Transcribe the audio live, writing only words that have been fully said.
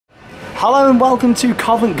Hello and welcome to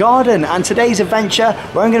Covent Garden, and today's adventure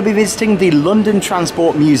we're going to be visiting the London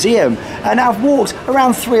Transport Museum. And I've walked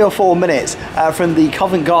around 3 or 4 minutes from the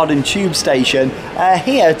Covent Garden tube station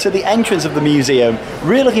here to the entrance of the museum.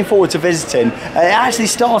 Really looking forward to visiting. It actually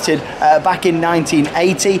started back in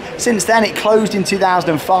 1980. Since then it closed in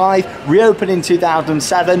 2005, reopened in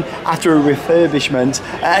 2007 after a refurbishment.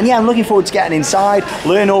 And yeah, I'm looking forward to getting inside,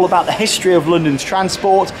 learn all about the history of London's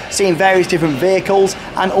transport, seeing various different vehicles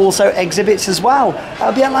and also exhibits as well.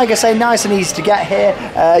 But yeah, like I say, nice and easy to get here.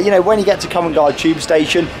 You know, when you get to Covent Garden tube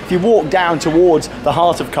station, if you walk down towards the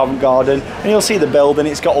heart of Covent Garden, and you'll see the building,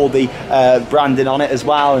 it's got all the branding on it as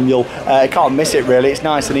well, and you'll can't miss it really. It's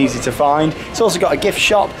nice and easy to find. It's also got a gift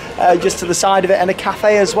shop just to the side of it and a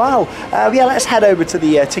cafe as well. Yeah, let's head over to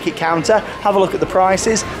the ticket counter, have a look at the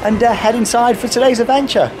prices, and head inside for today's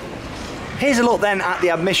adventure. Here's a look then at the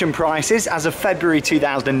admission prices as of February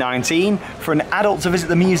 2019. For an adult to visit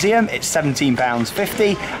the museum, it's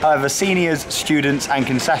 £17.50. However, seniors, students and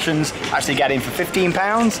concessions actually get in for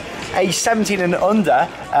 £15. Age 17 and under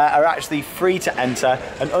are actually free to enter,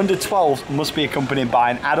 and under 12 must be accompanied by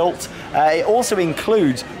an adult. It also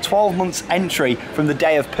includes 12 months entry from the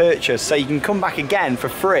day of purchase, so you can come back again for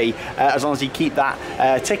free as long as you keep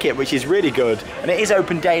that ticket, which is really good. And it is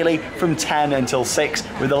open daily from 10 until 6,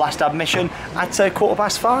 with the last admission at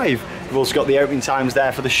 5:15. We've also got the opening times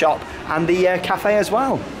there for the shop and the cafe as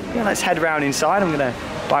well. Yeah, let's head around inside. I'm going to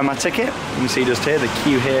buy my ticket. You can see just here the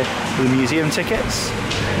queue here for the museum tickets.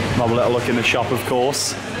 Have a little look in the shop, of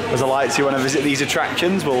course, as I like to when I visit these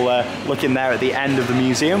attractions. We'll look in there at the end of the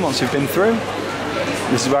museum once we've been through.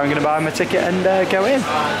 This is where I'm going to buy my ticket and go in.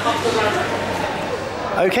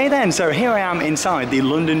 Okay then, so here I am inside the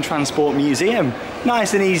London Transport Museum.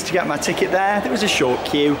 Nice and easy to get my ticket there. There was a short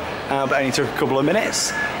queue, but only took a couple of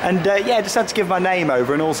minutes. And yeah, just had to give my name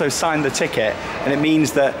over and also sign the ticket. And it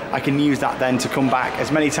means that I can use that then to come back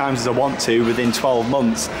as many times as I want to within 12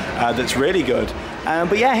 months. That's really good.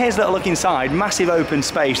 But yeah, here's a little look inside. Massive open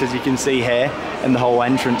space, as you can see here in the whole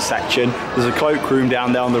entrance section. There's a cloakroom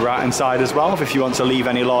down there on the right hand side as well, if you want to leave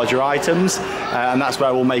any larger items. And that's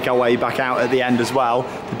where we'll make our way back out at the end as well.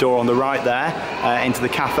 The door on the right there, into the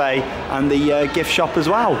cafe and the gift shop as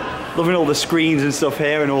well. Loving all the screens and stuff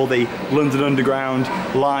here and all the London Underground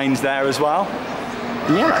lines there as well.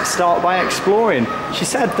 And yeah, let's start by exploring. She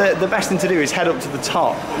said that the best thing to do is head up to the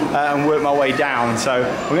top and work my way down. So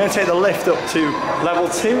we're going to take the lift up to level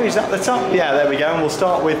 2. Is that the top? Yeah, there we go. And we'll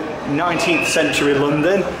start with 19th century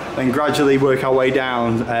London and gradually work our way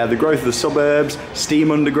down. The growth of the suburbs,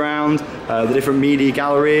 steam underground, the different media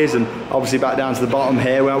galleries, and obviously back down to the bottom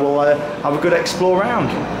here where we'll have a good explore round.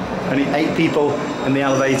 Only 8 people in the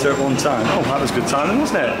elevator at one time. Oh, that was good timing,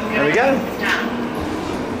 wasn't it? There we go.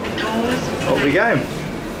 Up we go.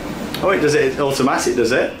 Oh, it does it automatic,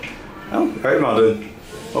 does it? Oh, very modern.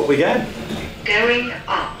 Up we go. Going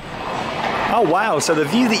up. Oh wow, so the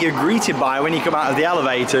view that you're greeted by when you come out of the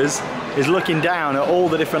elevators is looking down at all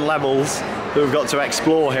the different levels that we've got to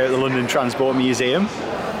explore here at the London Transport Museum.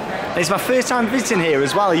 It's my first time visiting here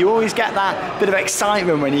as well. You always get that bit of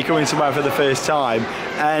excitement when you come in somewhere for the first time.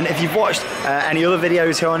 And if you've watched any other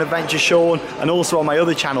videos here on Adventure Sean and also on my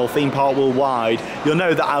other channel, Theme Park Worldwide, you'll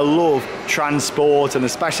know that I love transport and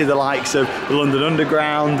especially the likes of the London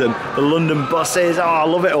Underground and the London buses. Oh, I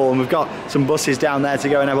love it all. And we've got some buses down there to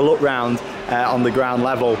go and have a look round on the ground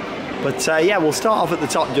level. But yeah, we'll start off at the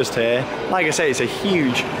top just here. Like I say, it's a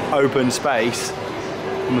huge open space.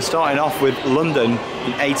 And we're starting off with London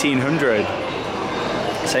in 1800.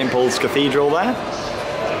 St Paul's Cathedral there.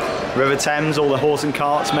 River Thames, all the horse and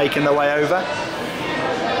carts making their way over.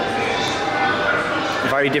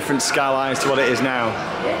 Very different skylines to what it is now.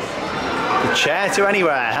 The chair to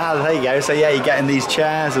anywhere. Ah, there you go. So yeah, you're getting these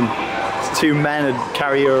chairs and 2 men would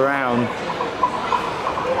carry you around.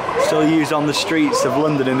 Still used on the streets of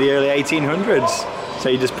London in the early 1800s. So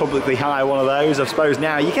you just publicly hire one of those. I suppose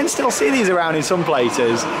now you can still see these around in some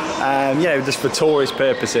places, you know, just for tourist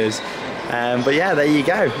purposes. But yeah, there you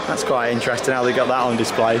go. That's quite interesting how they got that on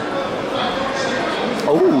display.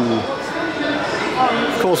 Oh.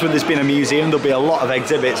 Of course, with this being a museum, there'll be a lot of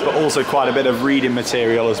exhibits, but also quite a bit of reading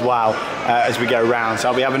material as well as we go around. So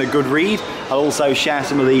I'll be having a good read. I'll also share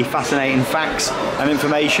some of the fascinating facts and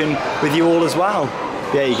information with you all as well.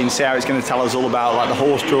 Yeah, you can see how it's going to tell us all about like the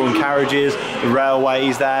horse-drawn carriages, the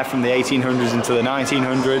railways there from the 1800s into the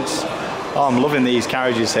 1900s. Oh, I'm loving these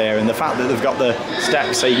carriages here, and the fact that they've got the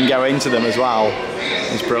steps so you can go into them as well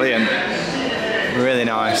is brilliant. Really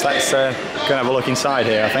nice. Let's go and have a look inside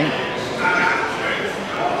here, I think.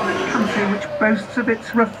 Country which boasts of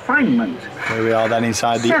its refinement, Here we are then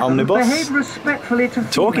inside the omnibus. Behave respectfully to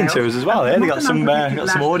Talking to us as well. Here they got some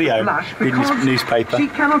audio reading this newspaper. She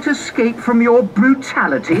cannot escape from your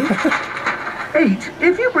brutality. 8.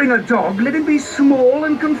 If you bring a dog, let him be small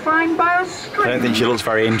and confined by a string. I don't think she looks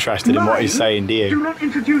very interested in what he's saying, do you? Do not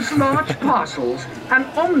introduce large parcels. An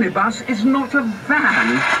omnibus is not a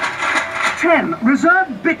van. 10.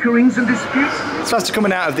 Reserve bickerings and disputes. So after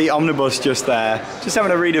coming out of the omnibus just there, just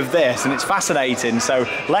having a read of this, and it's fascinating. So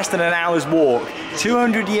less than an hour's walk.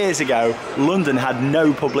 200 years ago, London had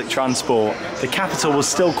no public transport. The capital was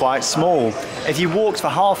still quite small. If you walked for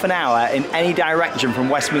half an hour in any direction from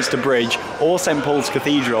Westminster Bridge or St Paul's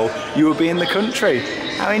Cathedral, you would be in the country.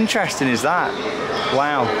 How interesting is that?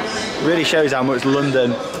 Wow, really shows how much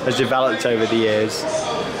London has developed over the years.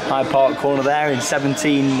 Hyde Park corner there in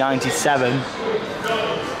 1797.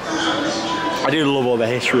 I do love all the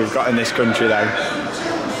history we've got in this country though.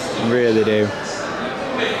 I really do.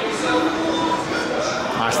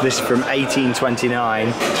 That's this from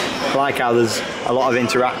 1829. I like how there's a lot of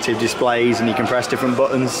interactive displays and you can press different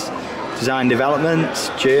buttons. Design developments,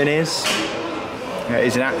 journeys. It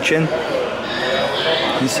is in action.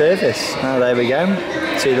 In service. Oh, there we go.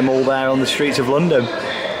 See them all there on the streets of London.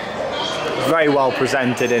 Very well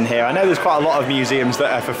presented in here. I know there's quite a lot of museums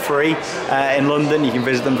that are for free in London. You can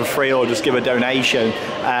visit them for free or just give a donation.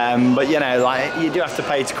 But you know, like you do have to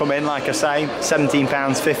pay to come in, like I say,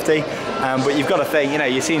 £17.50. But you've got to think, you know,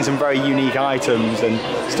 you're seeing some very unique items and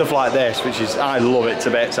stuff like this, which is, I love it to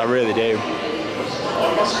bits, I really do.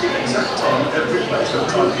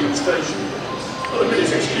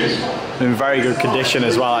 In very good condition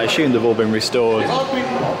as well. I assume they've all been restored.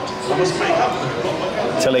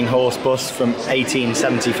 Tillinghorse bus from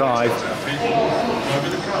 1875.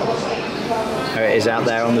 There it is out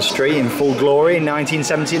there on the street in full glory in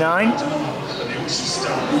 1979.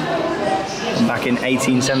 And back in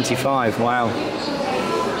 1875, wow.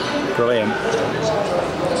 Brilliant.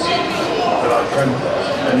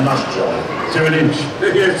 2 inch.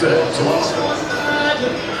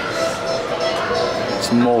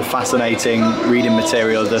 Some more fascinating reading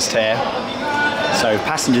material just here. So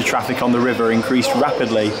passenger traffic on the river increased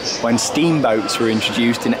rapidly when steamboats were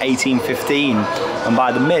introduced in 1815, and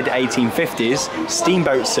by the mid-1850s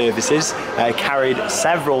steamboat services carried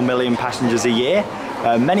several million passengers a year.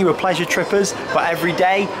 Many were pleasure trippers, but every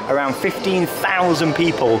day around 15,000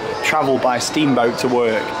 people travelled by steamboat to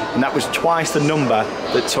work, and that was twice the number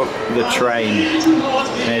that took the train.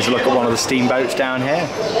 And here's a look at one of the steamboats down here.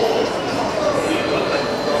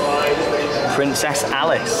 Princess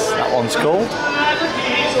Alice, that one's called.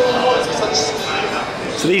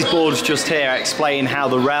 So these boards just here explain how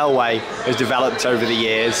the railway has developed over the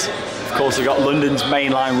years. Of course, we've got London's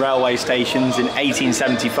mainline railway stations in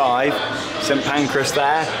 1875, St Pancras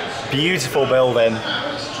there, beautiful building.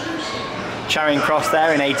 Charing Cross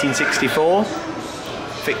there in 1864,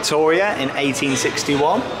 Victoria in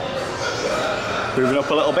 1861. Moving up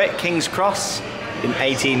a little bit, King's Cross in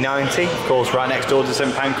 1890, of course right next door to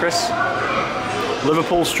St Pancras.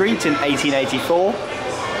 Liverpool Street in 1884,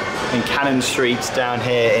 and Cannon Street down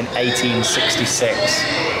here in 1866.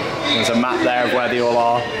 There's a map there of where they all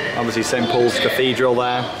are. Obviously St Paul's Cathedral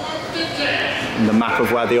there, and the map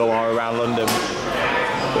of where they all are around London.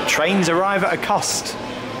 But trains arrive at a cost.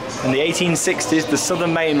 In the 1860s, the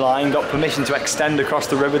Southern Main Line got permission to extend across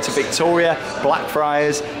the river to Victoria,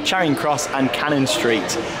 Blackfriars, Charing Cross and Cannon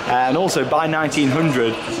Street. And also by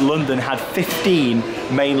 1900, London had 15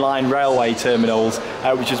 mainline railway terminals,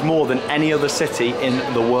 which is more than any other city in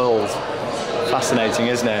the world. Fascinating,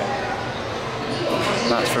 isn't it?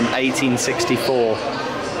 That's from 1864.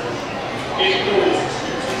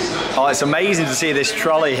 Oh, it's amazing to see this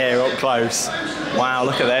trolley here up close. Wow,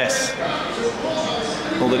 look at this.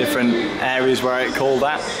 All the different areas where it called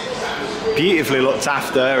at. Beautifully looked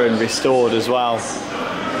after and restored as well.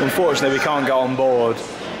 Unfortunately, we can't go on board,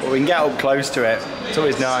 but we can get up close to it. It's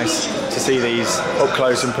always nice to see these up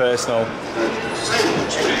close and personal.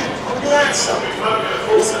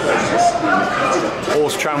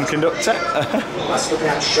 Horse tram conductor.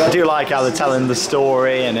 I do like how they're telling the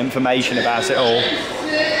story and information about it all.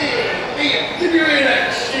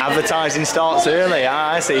 Advertising starts early.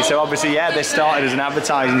 I see. So obviously, yeah, this started as an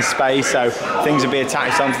advertising space, so things would be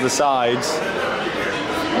attached onto the sides.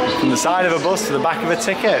 From the side of a bus to the back of a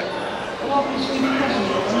ticket.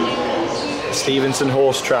 Stevenson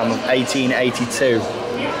Horse Tram of 1882.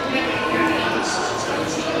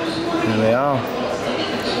 There we are.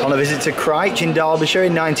 On a visit to Cryche in Derbyshire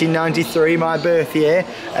in 1993, my birth year.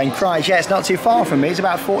 And Cryche, yeah, it's not too far from me. It's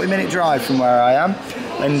about a 40-minute drive from where I am.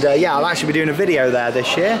 And yeah, I'll actually be doing a video there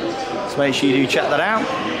this year. So make sure you do check that out.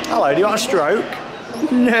 Hello, do you want a stroke?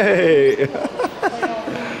 No!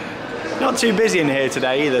 Not too busy in here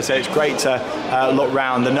today either, so it's great to look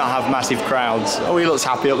round and not have massive crowds. Oh, he looks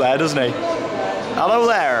happy up there, doesn't he? Hello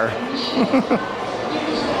there!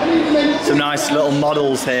 Some nice little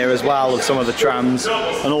models here as well of some of the trams,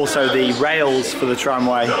 and also the rails for the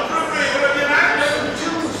tramway.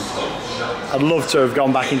 I'd love to have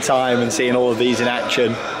gone back in time and seen all of these in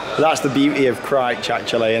action. But that's the beauty of Crouch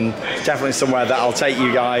actually, and it's definitely somewhere that I'll take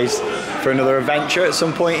you guys for another adventure at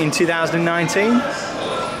some point in 2019.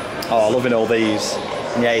 Oh, loving all these.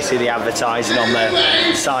 And yeah, you see the advertising on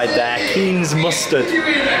the side there. Keen's Mustard.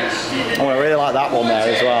 Oh, I really like that one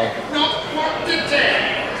there as well.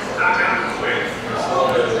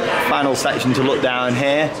 Final section to look down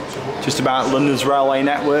here, just about London's railway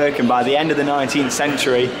network, and by the end of the 19th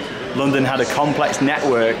century, London had a complex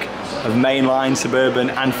network of mainline, suburban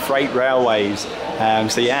and freight railways.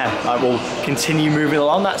 So yeah, we'll continue moving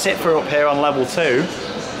along. That's it for up here on level 2.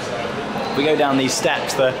 We go down these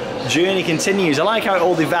steps, the journey continues. I like how it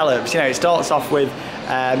all develops. You know, it starts off with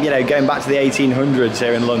you know, going back to the 1800s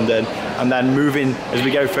here in London, and then moving as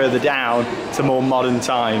we go further down to more modern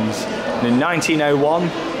times. And in 1901,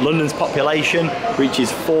 London's population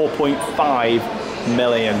reaches 4.5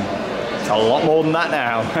 million. It's a lot more than that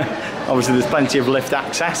now. Obviously there's plenty of lift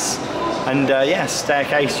access, and yes,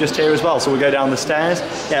 staircase just here as well, so we'll go down the stairs.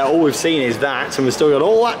 Yeah, all we've seen is that, so we've still got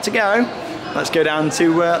all that to go. Let's go down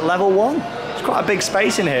to level 1. It's quite a big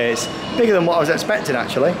space in here. It's bigger than what I was expecting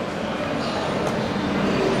actually.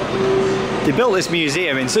 They built this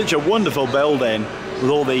museum in such a wonderful building with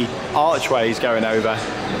all the archways going over.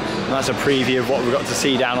 And that's a preview of what we've got to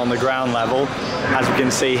see down on the ground level. As we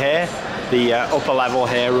can see here, the upper level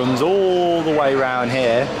here runs all the way around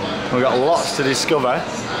here. We've got lots to discover.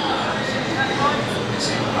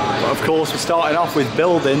 But of course, we're starting off with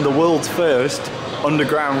building the world's first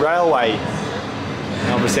underground railway.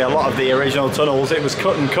 And obviously a lot of the original tunnels, it was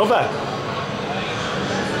cut and cover.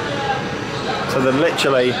 So they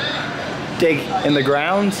literally dig in the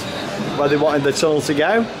ground where they wanted the tunnel to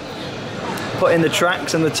go, put in the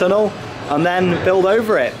tracks and the tunnel, and then build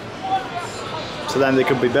over it. So then there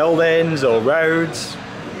could be buildings or roads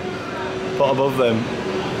put above them.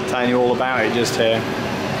 Telling you all about it just here.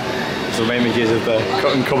 Some images of the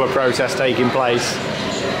cut and cover process taking place.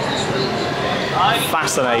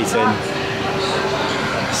 Fascinating.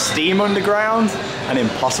 Steam underground, an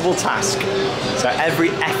impossible task. So every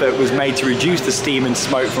effort was made to reduce the steam and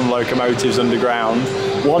smoke from locomotives underground.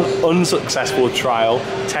 One unsuccessful trial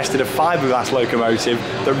tested a fiberglass locomotive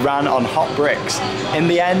that ran on hot bricks. In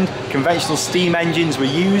the end, conventional steam engines were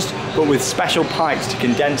used, but with special pipes to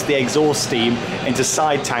condense the exhaust steam into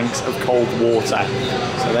side tanks of cold water.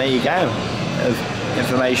 So there you go,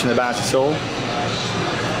 information about it all.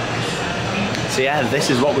 So yeah, this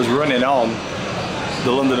is what was running on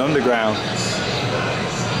the London Underground.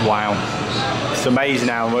 Wow. It's amazing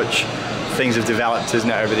how much things have developed, isn't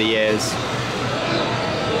it, over the years.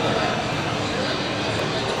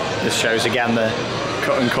 This shows again the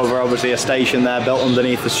cut and cover, obviously a station there built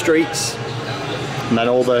underneath the streets, and then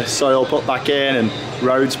all the soil put back in and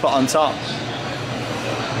roads put on top.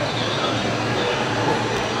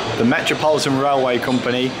 The Metropolitan Railway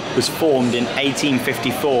Company was formed in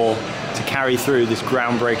 1854 to carry through this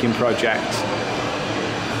groundbreaking project.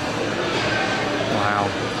 Wow.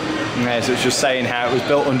 Yeah, so it's just saying how it was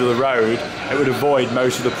built under the road. It would avoid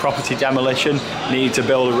most of the property demolition needed to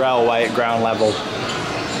build a railway at ground level.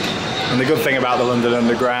 And the good thing about the London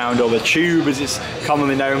Underground, or the Tube as it's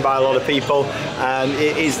commonly known by a lot of people,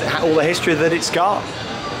 it is all the history that it's got.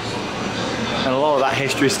 And a lot of that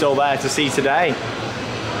history is still there to see today.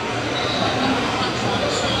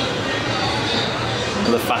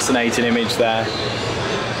 Another fascinating image there.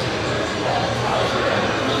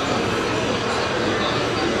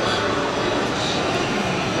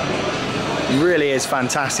 It really is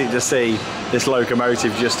fantastic to see this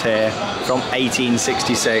locomotive just here from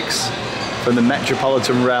 1866 from the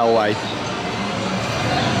Metropolitan Railway.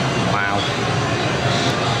 Wow.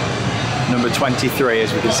 Number 23,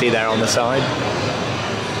 as we can see there on the side.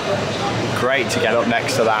 Great to get up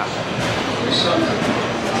next to that.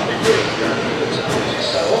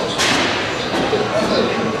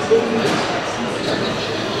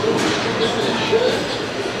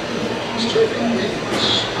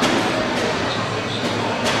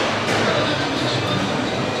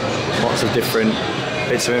 Lots of different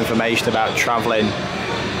bits of information about travelling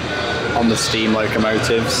on the steam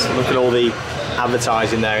locomotives. Look at all the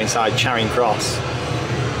advertising there inside Charing Cross.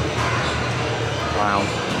 Wow.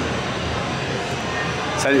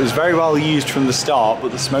 So it was very well used from the start,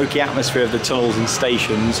 but the smoky atmosphere of the tunnels and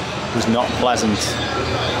stations was not pleasant.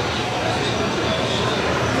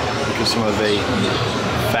 with some of the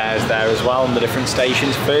fares there as well on the different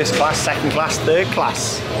stations. First class, second class, third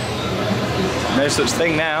class. No such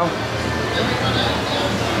thing now.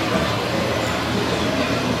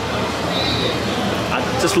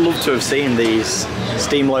 I'd just love to have seen these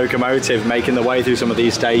steam locomotive making their way through some of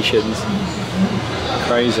these stations.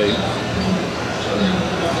 Crazy.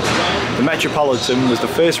 The Metropolitan was the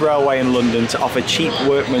first railway in London to offer cheap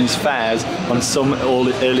workmen's fares on some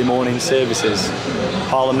early morning services.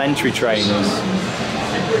 Parliamentary trains.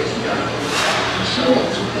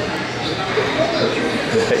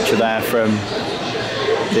 A picture there from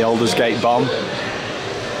the Aldersgate bomb,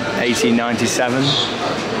 1897.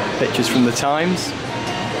 Pictures from the Times.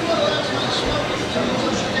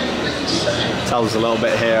 Tells us a little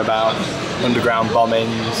bit here about underground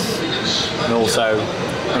bombings and also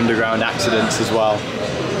underground accidents as well.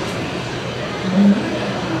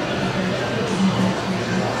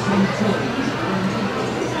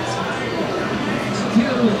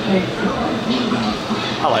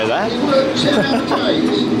 Hello there.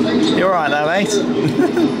 You alright there, mate?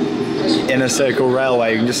 Inner Circle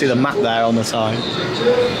Railway, you can just see the map there on the side.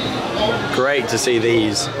 Great to see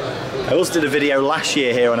these. I also did a video last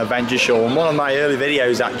year here on Adventure Sean, one of my early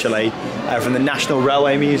videos actually, from the National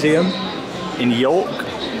Railway Museum in York.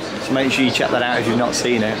 So make sure you check that out if you've not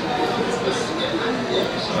seen it.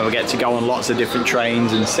 We'll get to go on lots of different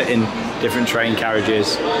trains and sit in different train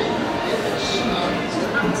carriages.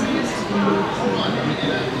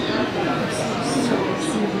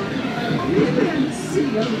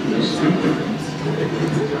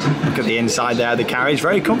 Look at the inside there of the carriage,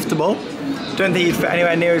 very comfortable. Don't think you'd fit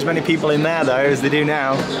anywhere near as many people in there though as they do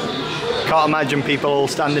now. Can't imagine people all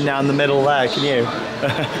standing down the middle there, can you?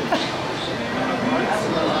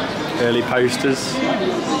 Early posters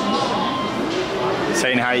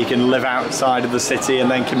saying how you can live outside of the city and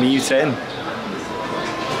then commute in.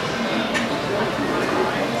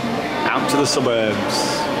 Out to the suburbs.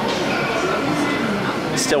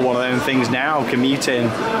 It's still one of those things now, commuting.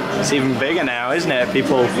 It's even bigger now, isn't it?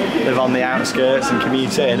 People live on the outskirts and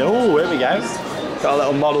commute in. Oh, here we go. Got a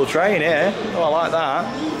little model train here. Oh, I like that.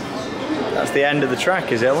 That's the end of the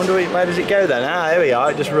track, is it? I wonder where does it go then? Ah, here we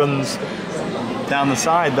are. It just runs down the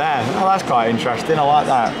side there. Oh, that's quite interesting. I like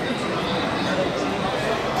that.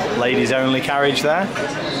 Ladies only carriage there.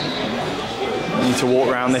 Need to walk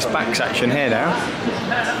around this back section here now.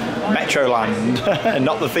 Metroland,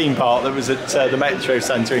 not the theme park that was at the Metro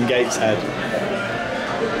Centre in Gateshead.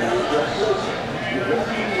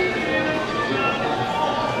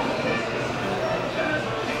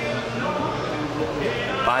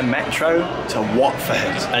 By Metro to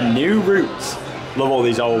Watford, a new route. Love all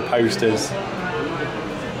these old posters.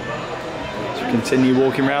 So continue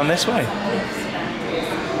walking around this way.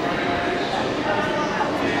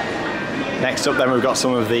 Next up then we've got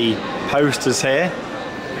some of the posters here,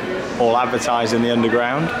 all advertising the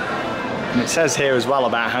underground. And it says here as well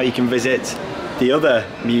about how you can visit the other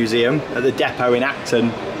museum at the depot in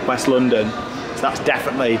Acton, West London. So that's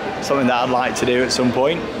definitely something that I'd like to do at some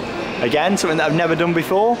point. Again, something that I've never done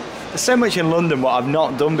before. There's so much in London what I've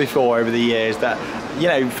not done before over the years that, you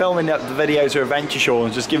know, filming up the videos for Adventure Show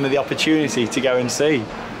has just given me the opportunity to go and see.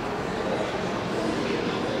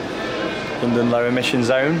 London Low Emission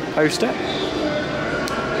Zone poster.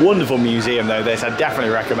 Wonderful museum though this, I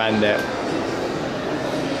definitely recommend it.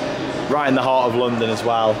 Right in the heart of London as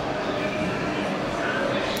well.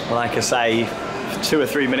 Like I say, 2 or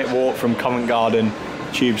 3 minute walk from Covent Garden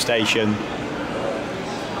tube station.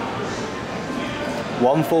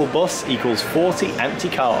 One full bus equals 40 empty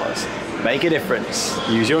cars. Make a difference.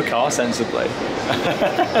 Use your car sensibly.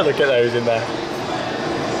 Look at those in there.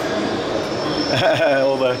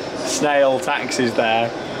 All the snail taxis there,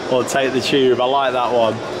 or take the tube. I like that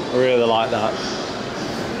one. I really like that.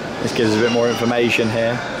 This gives us a bit more information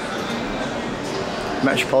here.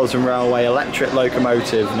 Metropolitan Railway electric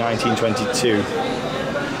locomotive, 1922.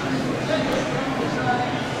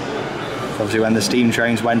 Obviously when the steam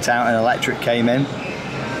trains went out and electric came in.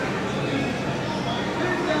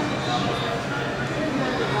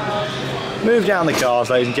 Move down the cars,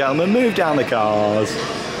 ladies and gentlemen, move down the cars.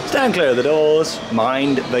 Stand clear of the doors,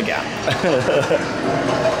 mind the gap.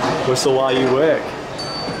 Whistle while you work.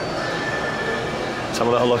 Let's have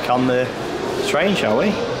a little look on the train, shall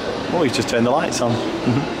we? Oh, he's just turned the lights on.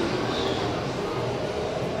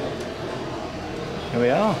 Here we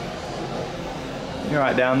are. You're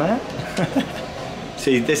right down there.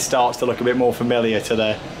 See, this starts to look a bit more familiar to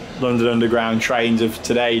the London Underground trains of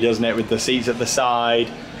today, doesn't it? With the seats at the side,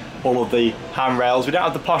 all of the handrails. We don't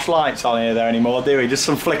have the posh lights on here there anymore, do we? Just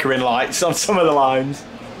some flickering lights on some of the lines.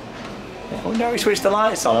 Oh no, he switched the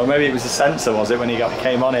lights on, or maybe it was a sensor, was it, when he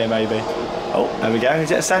came on here, maybe? Oh, there we go.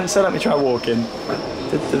 Is it a sensor? Let me try walking.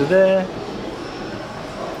 Da-da-da-da.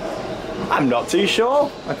 I'm not too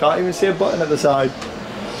sure. I can't even see a button at the side.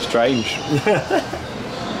 Strange.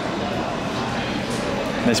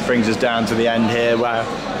 This brings us down to the end here where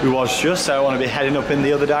we was just, so I want to be heading up in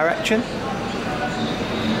the other direction.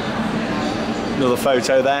 Another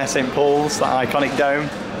photo there, St. Paul's, that iconic dome.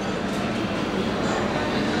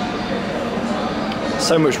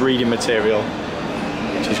 So much reading material,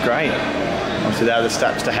 which is great. Obviously there are the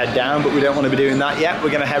steps to head down, but we don't want to be doing that yet. We're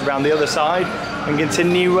going to head around the other side and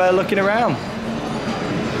continue looking around.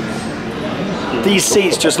 These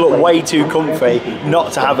seats just look way too comfy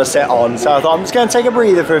not to have a sit on, so I thought I'm just going to take a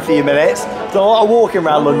breather for a few minutes. Done a lot of walking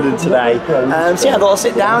around London today, so yeah, I thought I'll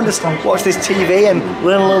sit down, just watch this TV and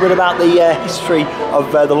learn a little bit about the history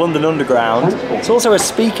of the London Underground. It's also a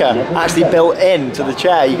speaker actually built into the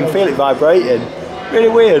chair. You can feel it vibrating. Really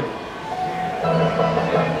weird.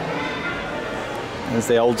 There's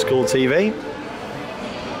the old school TV,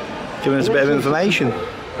 giving us a bit of information.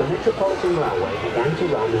 The Metropolitan Railway began to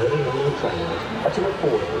run early London trains at an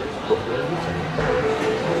affordable but.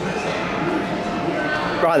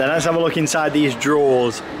 Right then, let's have a look inside these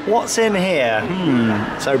drawers. What's in here?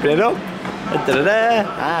 Let's open it up. Da-da-da.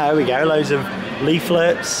 Ah, there we go, loads of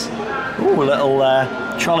leaflets. Ooh, a little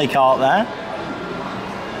trolley cart there.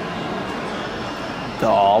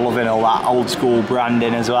 Oh, loving all that old school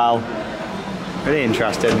branding as well. Really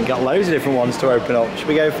interesting. We've got loads of different ones to open up. Should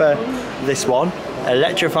we go for this one?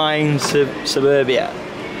 Electrifying Suburbia.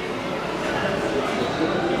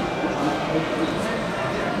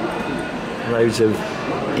 Loads of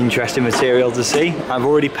interesting material to see. I've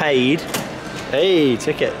already paid. Hey,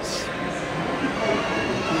 tickets.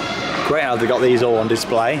 Great how they got these all on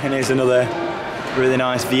display. And here's another really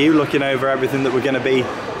nice view looking over everything that we're going to be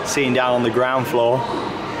seeing down on the ground floor.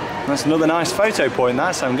 That's another nice photo point,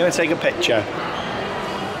 that, so I'm going to take a picture.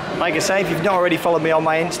 Like I say, if you've not already followed me on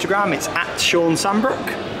my Instagram, it's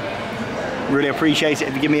 @SeanSambrook. Really appreciate it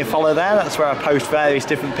if you give me a follow there. That's where I post various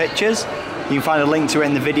different pictures. You can find a link to it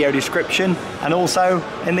in the video description and also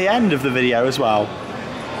in the end of the video as well.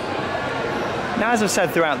 Now, as I've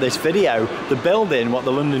said throughout this video, the building, what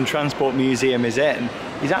the London Transport Museum is in,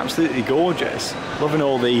 is absolutely gorgeous. Loving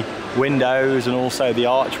all the windows and also the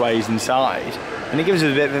archways inside. And it gives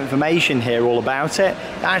us a bit of information here all about it.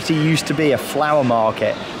 It actually used to be a flower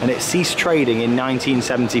market and it ceased trading in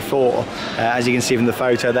 1974. As you can see from the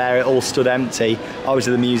photo there, it all stood empty.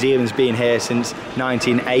 Obviously the museum's been here since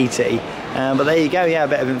 1980. But there you go, yeah, a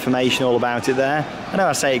bit of information all about it there. I know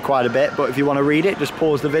I say it quite a bit, but if you want to read it, just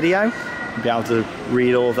pause the video. You'll be able to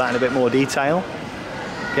read all of that in a bit more detail.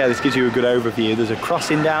 Yeah, this gives you a good overview. There's a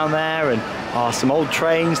crossing down there and some old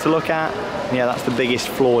trains to look at. Yeah, that's the biggest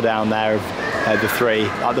floor down there of the three.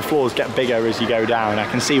 The floors get bigger as you go down. I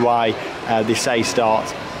can see why they say start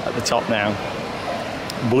at the top now.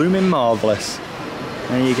 Blooming marvellous.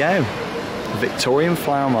 There you go. Victorian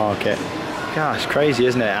flower market. Gosh, crazy,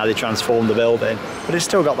 isn't it, how they transformed the building? But it's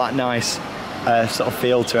still got that nice sort of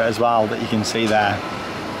feel to it as well that you can see there.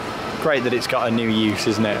 Great that it's got a new use,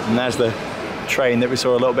 isn't it? And there's the train that we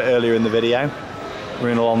saw a little bit earlier in the video.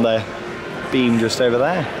 Running along the beam just over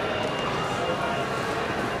there.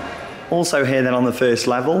 Also here then on the first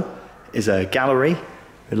level is a gallery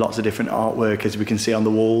with lots of different artwork, as we can see on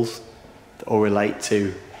the walls, that all relate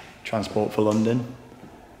to Transport for London.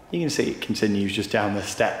 You can see it continues just down the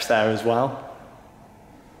steps there as well.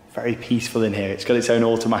 Very peaceful in here. It's got its own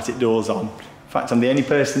automatic doors on. In fact, I'm the only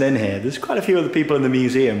person in here. There's quite a few other people in the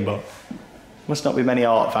museum, but must not be many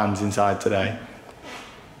art fans inside today.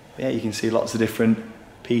 But yeah, you can see lots of different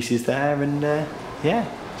pieces there, and yeah,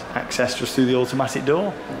 access just through the automatic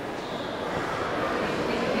door.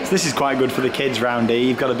 So this is quite good for the kids round here.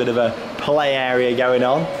 You've got a bit of a play area going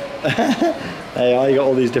on. There you are, you got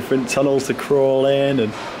all these different tunnels to crawl in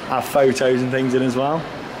and have photos and things in as well.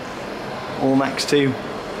 All next to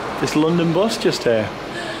this London bus just here.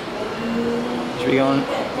 Should we go in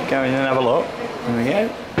and have a look? There we go.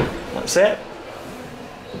 That's it.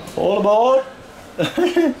 All aboard.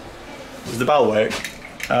 Does the bell work?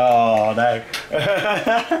 Oh no.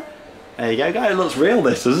 There you go, guys. It looks real,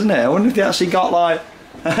 this, doesn't it? I wonder if they actually got like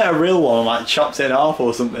a real one, like chopped in half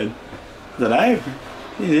or something. I don't know.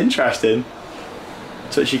 It's interesting.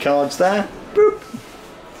 Touch your cards there. Boop.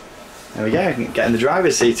 There we go. I can get in the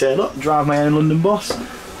driver's seat here. Look, drive my own London bus.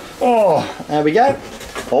 Oh, there we go.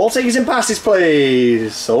 All tickets and passes,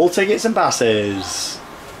 please. All tickets and passes.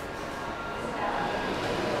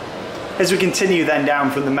 As we continue then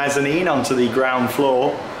down from the mezzanine onto the ground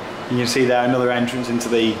floor, you can see there another entrance into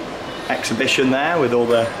the exhibition there with all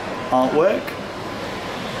the artwork.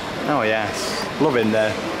 Oh yes, loving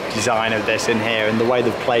the design of this in here and the way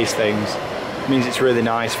they've placed things. It means it's really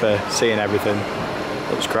nice for seeing everything.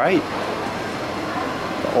 Looks great.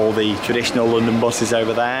 Got all the traditional London buses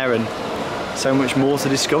over there and so much more to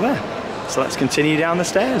discover. So let's continue down the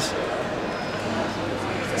stairs.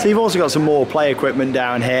 So you've also got some more play equipment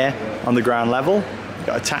down here on the ground level. You've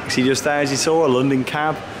got a taxi just there, as you saw, a London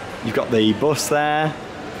cab. You've got the bus there.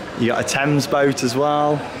 You've got a Thames boat as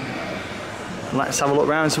well. Let's have a look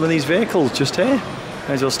around some of these vehicles just here.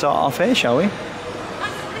 May as well start off here, shall we?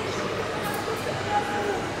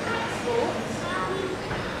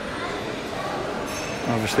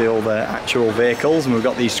 Obviously all the actual vehicles, and we've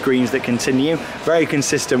got these screens that continue. Very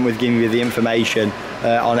consistent with giving you the information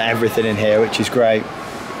on everything in here, which is great.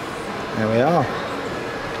 There we are.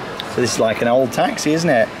 So this is like an old taxi, isn't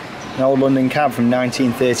it? An old London cab from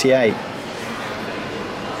 1938.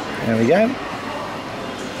 There we go.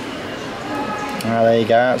 There you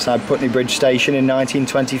go, outside Putney Bridge Station in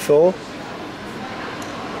 1924.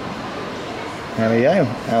 There we go,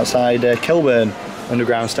 outside Kilburn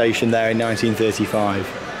Underground Station there in 1935.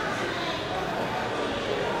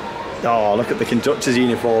 Oh, look at the conductor's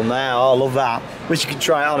uniform there. Oh, I love that. Wish you could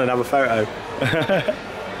try it on and have a photo.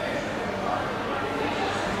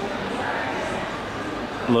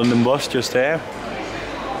 London bus just here.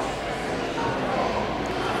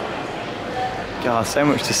 God, so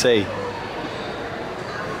much to see.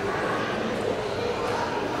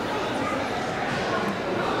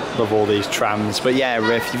 Love all these trams. But yeah,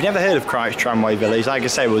 if you've never heard of Christ Tramway Village, like I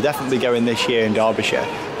say, we'll definitely be going this year in Derbyshire,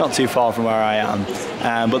 not too far from where I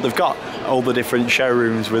am. But they've got all the different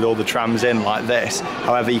showrooms with all the trams in like this.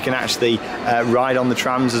 However, you can actually ride on the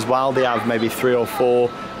trams as well. They have maybe 3 or 4,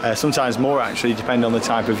 sometimes more actually, depending on the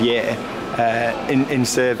type of year, in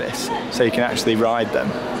service. So you can actually ride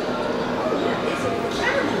them.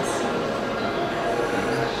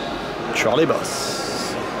 Trolley bus.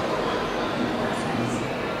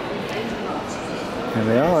 There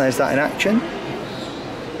we are, there's that in action.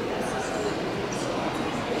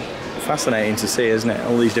 Fascinating to see, isn't it?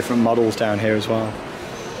 All these different models down here as well.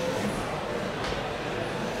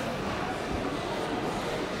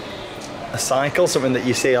 A cycle, something that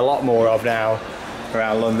you see a lot more of now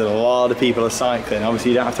around London. A lot of people are cycling.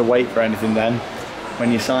 Obviously you don't have to wait for anything then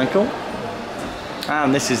when you cycle.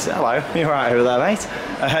 And this is, hello, you're right over there, mate.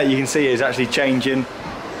 You can see it's actually changing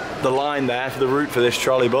the line there for the route for this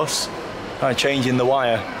trolley bus. Changing the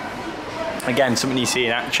wire. Again, something you see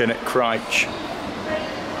in action at Crouch.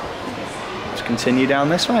 Let's continue down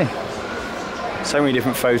this way. So many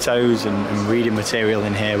different photos and reading material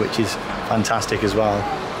in here, which is fantastic as well.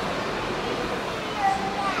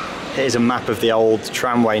 Here's a map of the old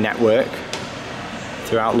tramway network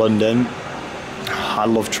throughout London. I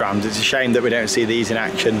love trams. It's a shame that we don't see these in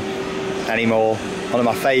action anymore. One of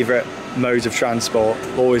my favourite modes of transport.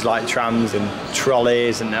 Always like trams and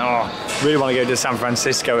trolleys, and really want to go to San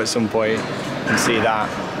Francisco at some point and see that.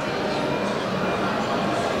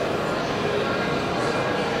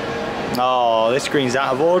 Oh, this screen's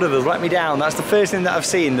out of order. They've let me down. That's the first thing that I've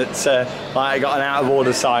seen that's like got an out of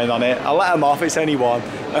order sign on it. I'll let them off, it's only one. So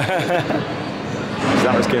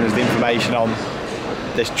that was giving us the information on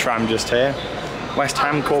this tram just here. West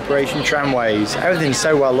Ham Corporation Tramways. Everything's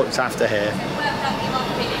so well looked after here.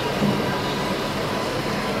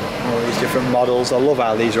 All these different models. I love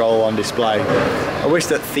how these are all on display. I wish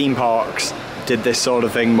that theme parks did this sort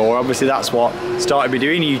of thing more. Obviously that's what started me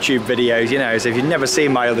doing YouTube videos, you know, so if you've never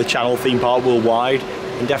seen my other channel, Theme Park Worldwide,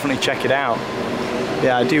 then definitely check it out.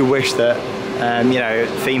 Yeah, I do wish that you know,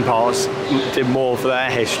 theme parks did more for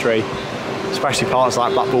their history, especially parks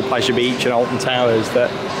like Blackpool Pleasure Beach and Alton Towers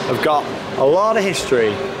that have got a lot of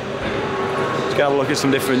history. Let's go have a look at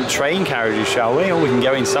some different train carriages, shall we? Or we can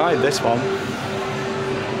go inside this one.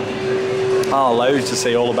 Oh, loads to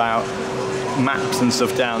see all about maps and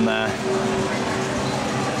stuff down there.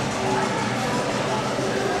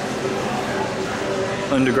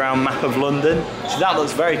 Underground map of London. So that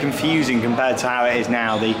looks very confusing compared to how it is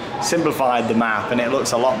now. They simplified the map and it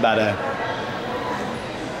looks a lot better.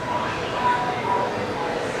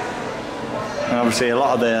 And obviously a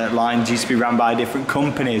lot of the lines used to be run by different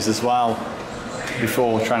companies as well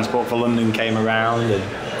before Transport for London came around and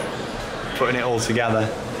putting it all together.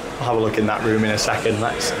 I'll have a look in that room in a second.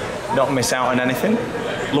 Let's not miss out on anything.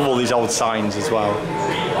 Love all these old signs as well.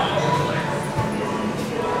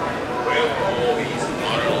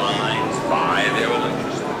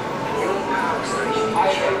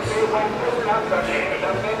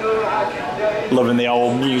 Loving the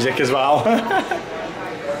old music as well.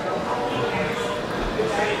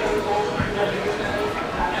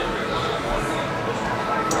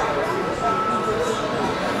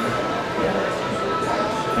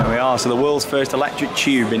 So the world's first electric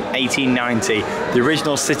tube in 1890. The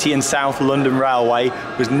original City and South London Railway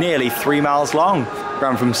was nearly 3 miles long,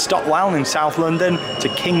 ran from Stockwell in South London to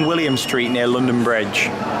King William Street near London Bridge.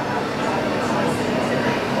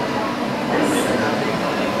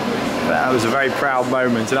 That was a very proud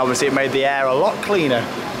moment, and obviously it made the air a lot cleaner.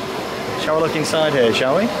 Shall we look inside here,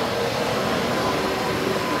 shall we?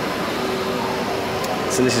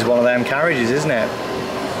 So this is one of them carriages, isn't it?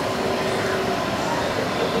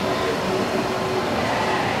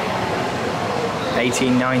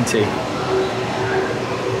 $18.90.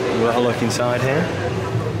 We'll have a look inside here.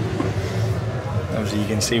 Obviously you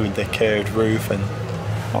can see with the curved roof and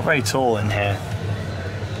not very tall in here.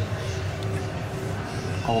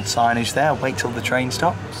 Old signage there, wait till the train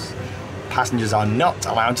stops. Passengers are not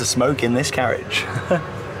allowed to smoke in this carriage.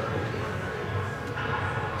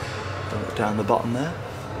 Look down the bottom there.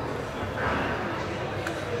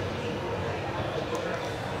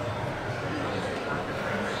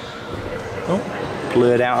 Oh,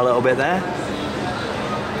 blurred out a little bit there.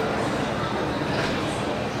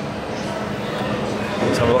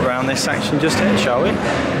 Let's have a look around this section just here, shall we?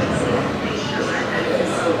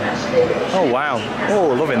 Oh wow,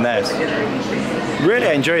 oh loving this. Really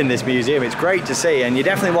enjoying this museum, it's great to see, and you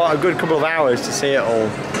definitely want a good couple of hours to see it all.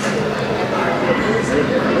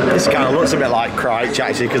 This kind of looks a bit like Crich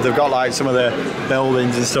actually, because they've got like some of the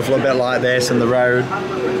buildings and stuff a little bit like this, and the road.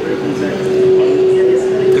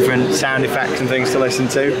 Different sound effects and things to listen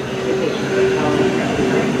to.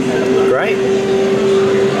 Great.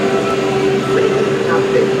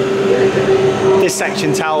 This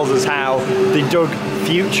section tells us how they dug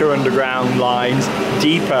future underground lines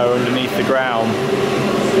deeper underneath the ground.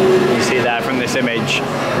 You see there from this image,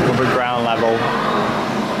 above ground level.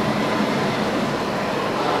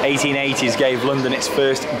 1880s gave London its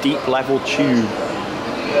first deep level tube.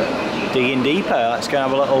 Digging deeper, let's go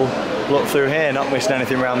and have a little look through here, not missing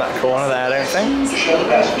anything around that corner there, I don't think. To show the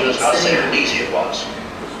passengers how safe and easy it was.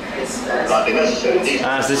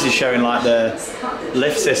 So this is showing like the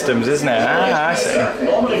lift systems, isn't it? I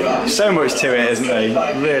see. So much to it, isn't there?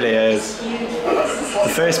 It really is.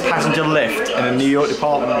 The first passenger lift in a New York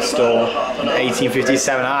department store in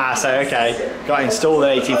 1857. So okay, got installed in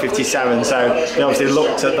 1857, so they obviously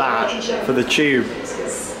looked at that for the tube.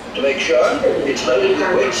 To make sure it's loaded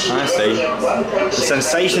with weights. I see. The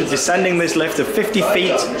sensation of descending this lift of 50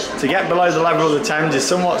 feet to get below the level of the Thames is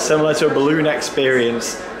somewhat similar to a balloon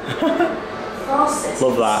experience.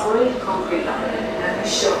 Love that.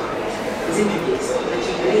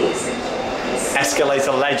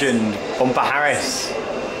 Escalator legend, Bumper Harris.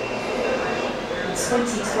 So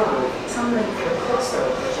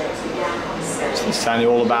it's telling you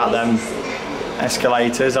all about them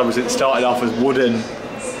escalators. Obviously it started off as wooden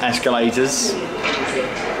escalators.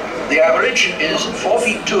 The average is 4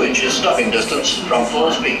 feet 2 inches stopping distance from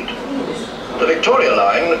full speed. The Victoria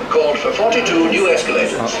line called for 42 new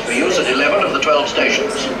escalators for use at 11 of the 12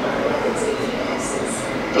 stations.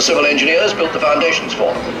 The civil engineers built the foundations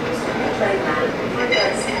for them.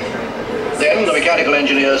 Then the mechanical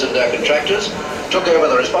engineers and their contractors took over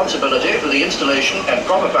the responsibility for the installation and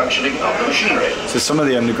proper functioning of the machinery. So some of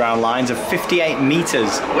the underground lines are 58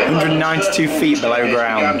 metres, 192 feet below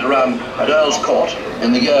ground. Began to run at Earl's Court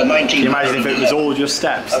in the year 1900. Can you imagine if it was all just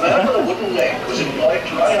steps? A man with a wooden leg was employed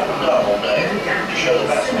to ride up and down all day to show the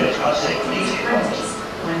passengers how safe and easy it was.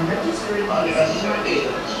 Hardly necessary these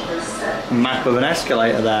days. Map of an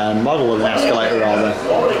escalator there, model of an escalator rather.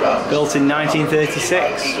 Built in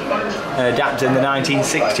 1936, adapted in the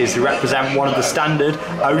 1960s to represent one of the standard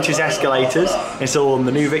Otis escalators installed on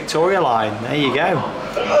the new Victoria line. There you go.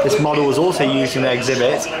 This model was also used in the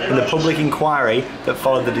exhibit in the public inquiry that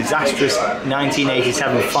followed the disastrous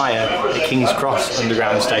 1987 fire at King's Cross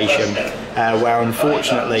Underground Station, where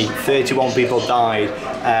unfortunately 31 people died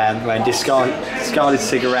when discarded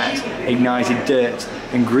cigarettes ignited dirt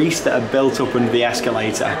and grease that had built up under the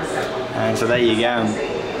escalator. And so there you go.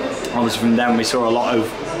 Obviously from then we saw a lot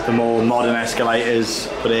of the more modern escalators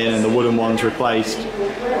put in and the wooden ones replaced.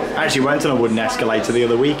 I actually went on a wooden escalator the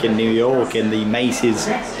other week in New York in the Macy's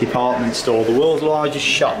department store, the world's largest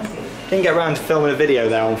shop. Didn't get around to filming a video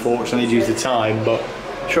there unfortunately due to time, but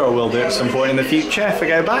sure I will do it at some point in the future if I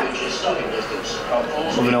go back.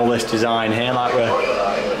 Loving all this design here, like we're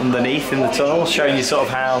underneath in the tunnel, showing you sort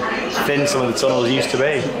of how thin some of the tunnels used to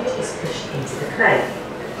be.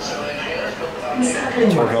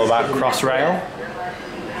 Talking all about Crossrail.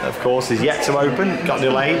 Of course, is yet to open. Got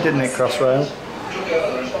delayed, didn't it, Crossrail?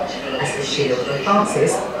 As the shield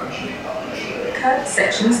advances, curved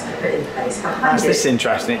sections are put in place behind That's this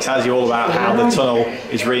interesting. It tells you all about how the tunnel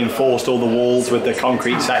is reinforced, all the walls with the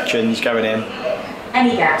concrete sections going in.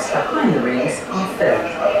 Any gaps behind the rings are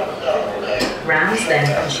filled. Rams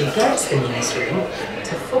then push against the nearest ring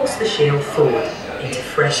to force the shield forward into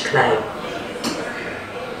fresh clay.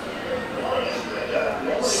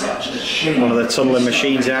 One of the tunnelling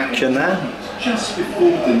machines in action there. Just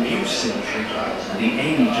before the new century, the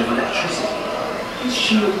age of electricity, these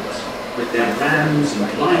shields, with their rams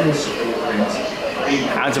and line support rings,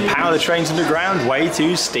 how to power the trains underground? Way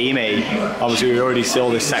too steamy. Obviously we already saw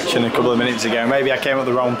this section a couple of minutes ago. Maybe I came up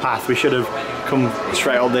the wrong path. We should have come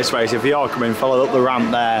straight up this way. So if you are coming, follow up the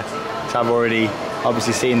ramp there. So I've already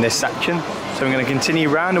obviously seen this section. So I'm going to continue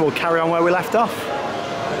round and we'll carry on where we left off.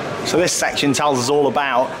 So this section tells us all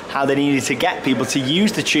about how they needed to get people to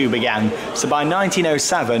use the tube again. So by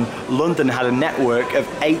 1907, London had a network of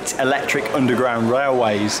 8 electric underground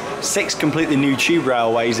railways. 6 completely new tube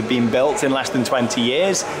railways had been built in less than 20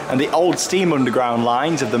 years, and the old steam underground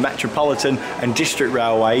lines of the Metropolitan and District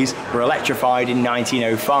Railways were electrified in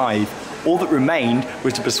 1905. All that remained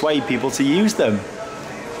was to persuade people to use them.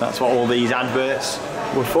 That's what all these adverts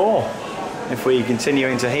were for. If we continue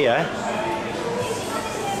into here,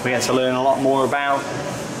 we get to learn a lot more about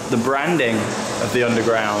the branding of the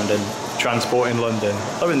underground and transport in London.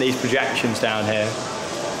 Loving these projections down here.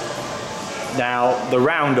 Now, the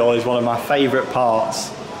roundel is one of my favourite parts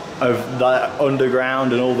of the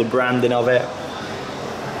underground and all the branding of it.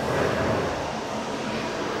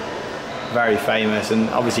 Very famous, and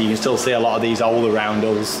obviously you can still see a lot of these older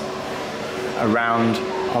roundels around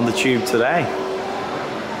on the tube today.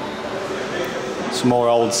 Some more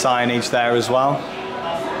old signage there as well.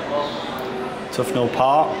 Tufnell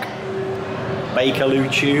Park, Bakerloo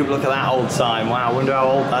Tube, look at that old sign. Wow, I wonder how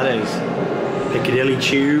old that is. Piccadilly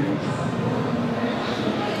Tube.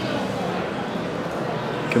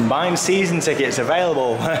 Combined season tickets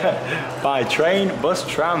available by train, bus,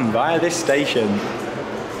 tram via this station.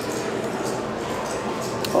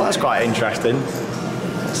 Well, that's quite interesting.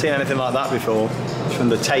 Not seen anything like that before. It's from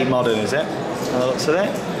the Tate Modern, is it? By the looks of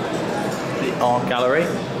it. The art gallery.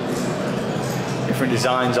 Different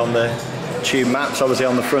designs on the tube maps. Obviously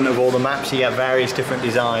on the front of all the maps you get various different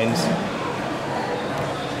designs.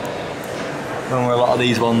 When were a lot of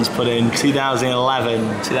these ones put in?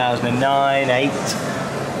 2011, 2009, 8.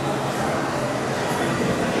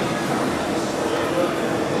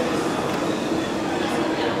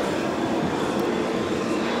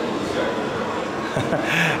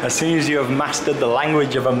 As soon as you have mastered the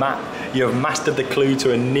language of a map, you have mastered the clue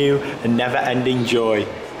to a new and never-ending joy.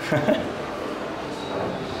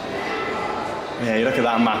 Yeah, you look at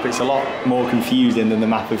that map, it's a lot more confusing than the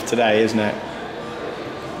map of today, isn't it?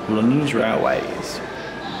 London's railways.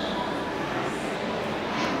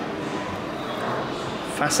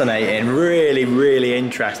 Fascinating, really, really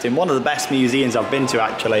interesting. One of the best museums I've been to,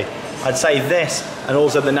 actually. I'd say this, and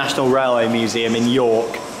also the National Railway Museum in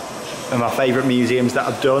York, are my favourite museums that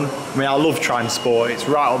I've done. I mean, I love transport, it's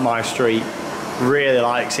right up my street. Really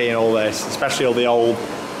like seeing all this, especially all the old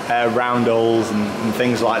roundels and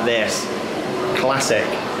things like this. Classic.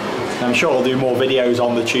 And I'm sure I'll do more videos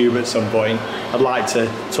on the tube at some point. I'd like to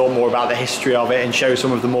talk more about the history of it and show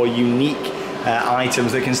some of the more unique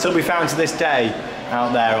items that can still be found to this day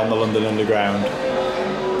out there on the London Underground.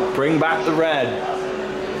 Bring back the red.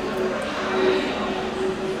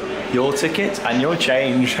 Your ticket and your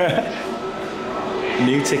change.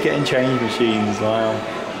 New ticket and change machines, wow.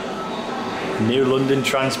 New London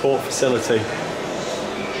transport facility.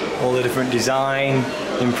 All the different design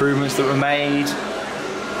improvements that were made.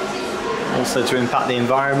 Also to impact the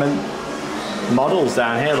environment. Models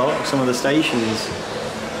down here, look, some of the stations.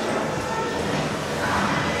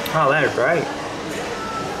 Oh, they're great.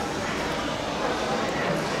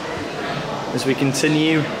 As we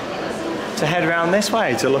continue to head around this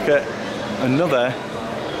way to look at another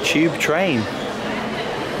tube train.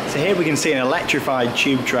 So here we can see an electrified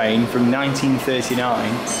tube train from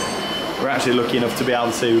 1939. We're actually lucky enough to be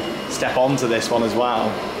able to step onto this one as well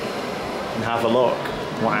and have a look.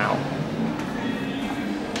 Wow.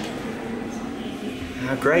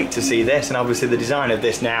 How great to see this, and obviously the design of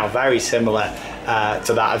this now very similar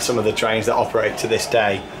to that of some of the trains that operate to this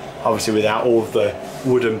day. Obviously without all of the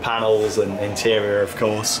wooden panels and interior, of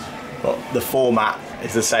course, but the format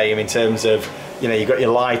is the same in terms of, you know, you've got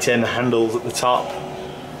your lighting, the handles at the top,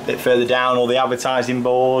 a bit further down all the advertising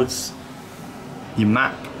boards, your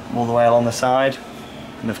map all the way along the side,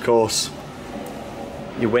 and of course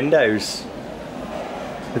your windows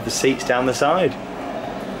with the seats down the side.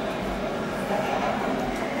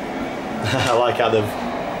 I like how they've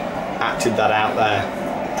acted that out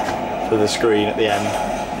there for the screen at the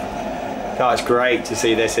end. God, it's great to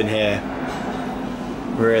see this in here.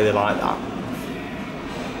 Really like that.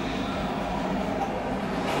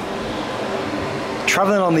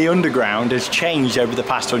 Travelling on the underground has changed over the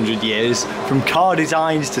past 100 years, from car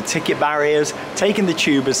designs to ticket barriers. Taking the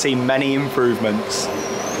tube has seen many improvements.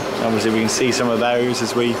 Obviously we can see some of those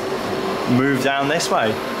as we move down this way.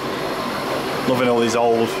 Loving all these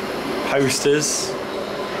old posters.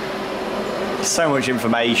 So much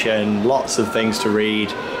information, lots of things to read,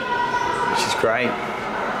 which is great.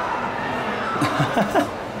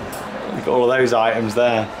 Look at all of those items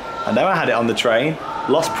there. I know I had it on the train.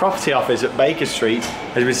 Lost Property Office at Baker Street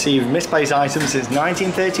has received misplaced items since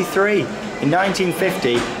 1933. In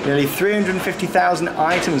 1950, nearly 350,000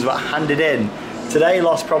 items were handed in. Today,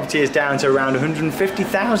 lost property is down to around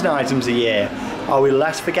 150,000 items a year. Are we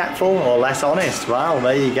less forgetful or less honest? Well,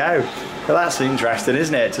 there you go. Well, that's interesting,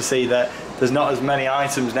 isn't it, to see that there's not as many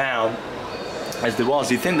items now as there was.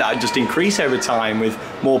 You'd think that would just increase over time with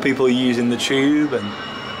more people using the tube. And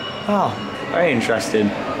oh, very interesting.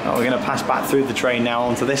 Well, we're going to pass back through the train now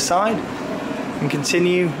onto this side and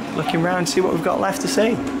continue looking around to see what we've got left to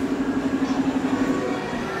see.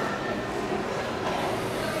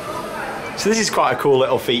 So this is quite a cool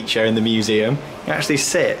little feature in the museum. You actually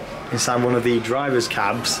sit inside one of the driver's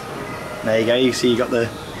cabs. There you go, you see you got the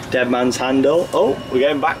dead man's handle. Oh, we're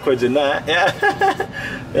going backwards in there. Yeah,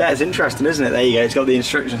 yeah, it's interesting, isn't it? There you go, it's got the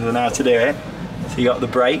instructions on how to do it. So you got the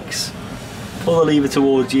brakes. Pull the lever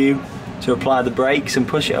towards you to apply the brakes and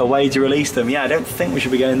push it away to release them. Yeah, I don't think we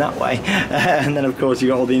should be going that way. And then of course you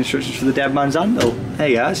got all the instructions for the dead man's handle. There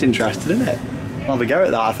you go, that's interesting, isn't it? I'll have a go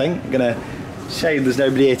at that, I think. I'm gonna shame there's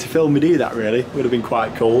nobody here to film me do that, really. Would have been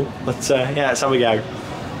quite cool. But yeah, let's have a go.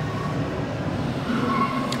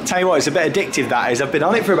 Tell you what, it's a bit addictive, that is. I've been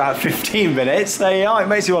on it for about 15 minutes. There you are, it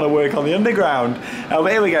makes you want to work on the underground. But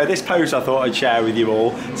here we go, this post I thought I'd share with you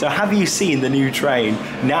all. So have you seen the new train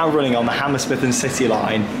now running on the Hammersmith and City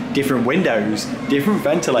line? Different windows, different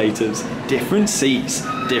ventilators, different seats,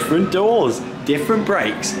 different doors, different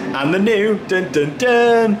brakes, and the new dun dun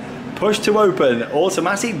dun push to open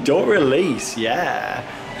automatic door release. Yeah.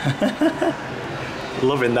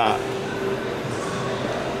 Loving that.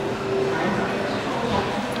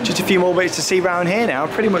 Just a few more bits to see around here now.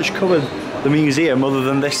 I've pretty much covered the museum other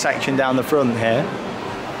than this section down the front here.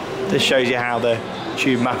 This shows you how the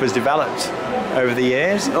tube map has developed over the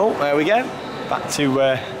years. Oh, there we go. Back to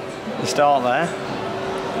the start there.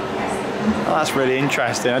 Oh, that's really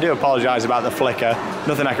interesting. I do apologise about the flicker.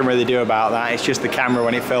 Nothing I can really do about that. It's just the camera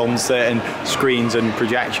when it films certain screens and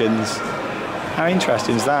projections. How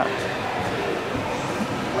interesting is that?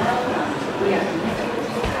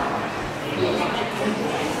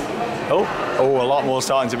 Oh, a lot more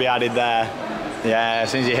starting to be added there. Yeah,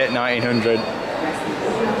 as soon as you hit 1900.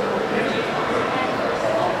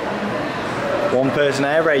 One-person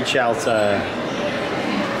air raid shelter.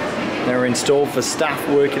 They were installed for staff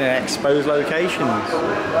working in exposed locations.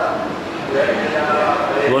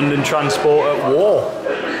 London transport at war.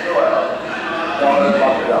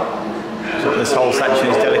 That's what this whole section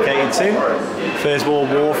is dedicated to. First World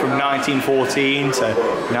War from 1914 to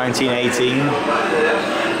 1918.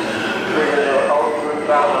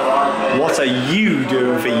 What are you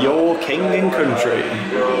doing for your king and country?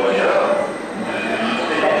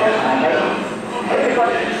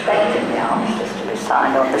 Everybody expected the armistice to be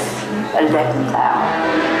signed on this 11th hour.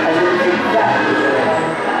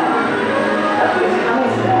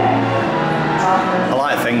 I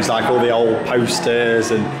like things like all the old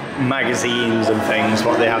posters and magazines and things,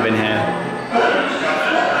 what they have in here.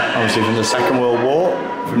 Obviously from the Second World War,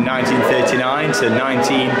 from 1939 to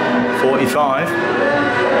 1945.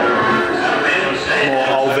 More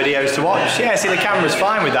old videos to watch. Yeah, see the camera's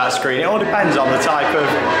fine with that screen. It all depends on the type of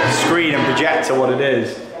screen and projector, what it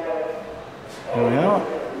is. There we are.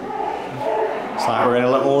 It's like we're in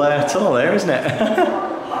a little tunnel there, isn't it?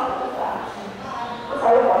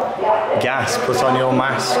 Gas, put on your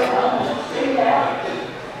mask.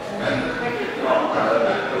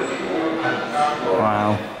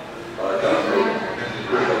 Wow.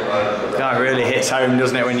 That really hits home,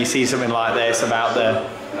 doesn't it, when you see something like this about the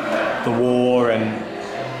war and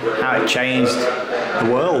how it changed the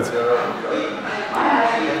world.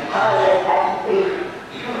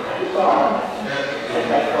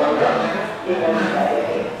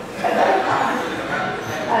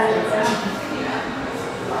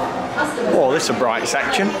 Oh, this is a bright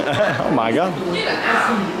section. Oh my god.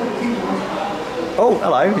 Oh,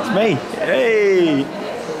 hello, it's me. Hey!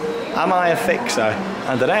 Am I a fixer?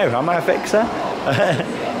 I don't know, am I a fixer?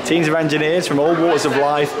 Teams of engineers from all walks of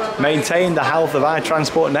life maintain the health of our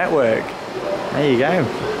transport network. There you go.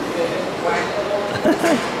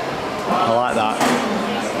 I like that.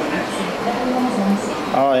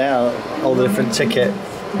 Oh yeah, all the different ticket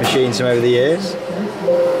machines from over the years.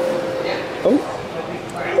 Oh,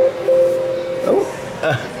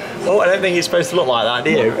 I don't think it's supposed to look like that,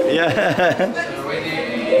 do you? Yeah.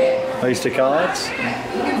 Oyster cards.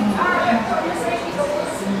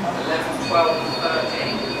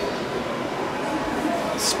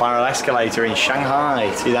 Spiral escalator in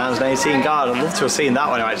Shanghai, 2018. God, I'd love to have seen that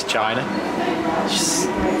when I went to China. Just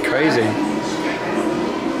crazy.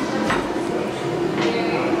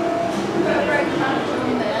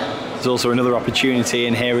 There's also another opportunity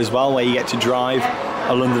in here as well where you get to drive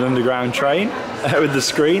a London Underground train with the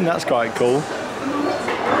screen. That's quite cool.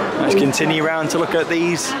 Let's continue around to look at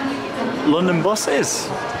these London buses.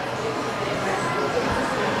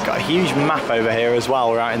 Got a huge map over here as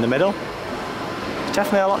well, right in the middle. There's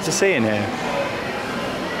definitely a lot to see in here.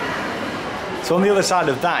 So on the other side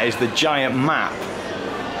of that is the giant map,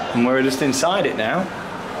 and we're just inside it now.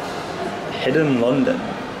 Hidden London.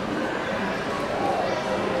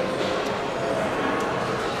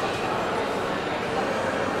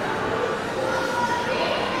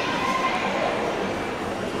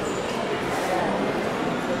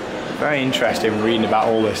 Very interesting reading about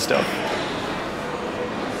all this stuff.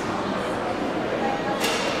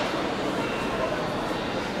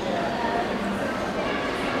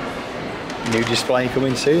 New display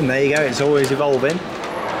coming soon. There you go. It's always evolving.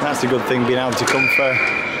 That's the good thing, being able to come for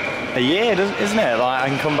a year, isn't it? Like I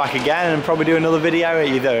can come back again and probably do another video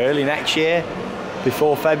either early next year,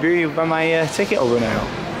 before February, when my ticket will run out.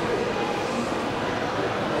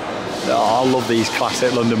 Oh, I love these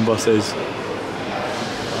classic London buses.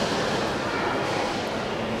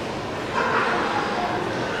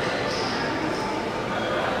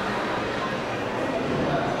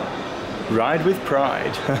 Ride with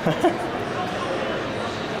pride.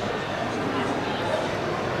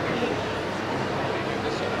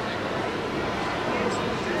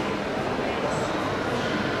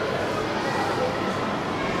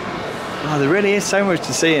 Oh, there really is so much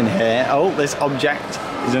to see in here. Oh, this object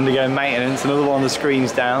is undergoing maintenance. Another one of the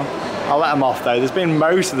screens down. I'll let them off though. There's been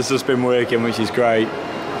most of the stuff's been working, which is great.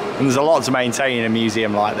 And there's a lot to maintain in a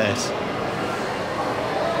museum like this.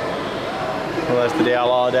 Well, there's the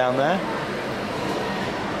DLR down there.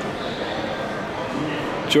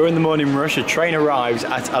 During the morning rush, a train arrives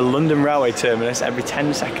at a London railway terminus every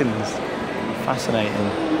 10 seconds. Fascinating.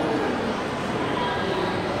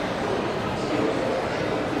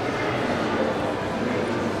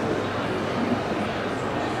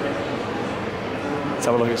 Let's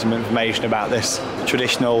have a look at some information about this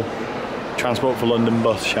traditional Transport for London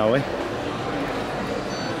bus, shall we?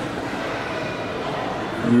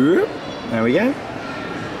 There we go.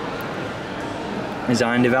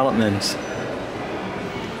 Design development.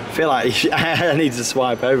 I feel like I need to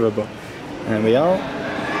swipe over, but there we are.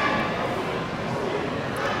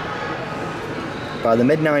 By the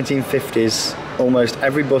mid-1950s, almost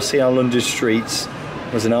every bus seen on London streets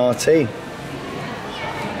was an RT.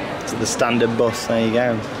 It's the standard bus, there you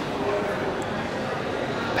go.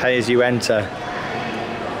 Pay as you enter,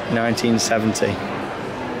 1970. I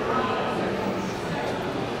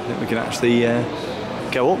think we can actually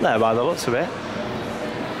go up there by the looks of it.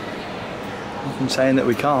 I'm saying that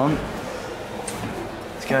we can't.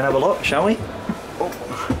 Let's go and have a look, shall we? Oh.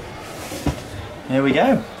 Here we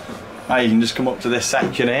go. Oh, you can just come up to this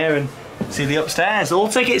section here and see the upstairs. All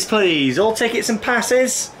tickets, please. All tickets and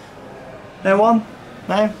passes. No one?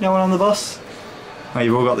 No? No one on the bus? Oh,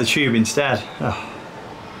 you've all got the tube instead. Oh.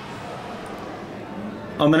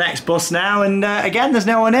 On the next bus now, and again, there's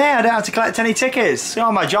no one here. I don't have to collect any tickets.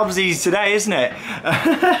 Oh, my job's easy today, isn't it?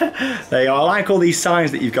 There you go. I like all these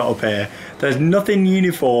signs that you've got up here. There's nothing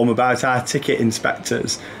uniform about our ticket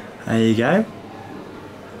inspectors. There you go.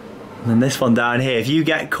 And then this one down here. If you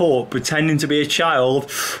get caught pretending to be a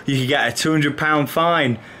child, you could get a £200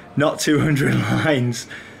 fine, not 200 lines.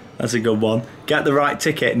 That's a good one. Get the right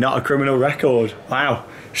ticket, not a criminal record. Wow.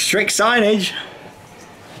 Strict signage.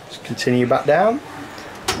 Let's continue back down.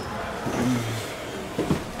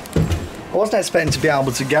 I wasn't expecting to be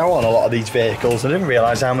able to go on a lot of these vehicles. I didn't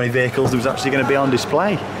realise how many vehicles there was actually going to be on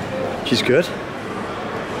display, which is good.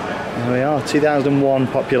 There we are, 2001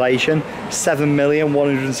 population,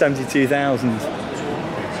 7,172,000.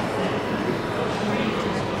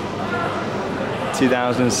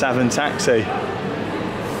 2007 taxi.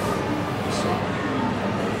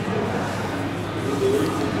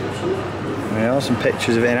 There we are, some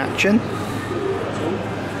pictures of it in action.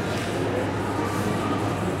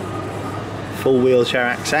 Full wheelchair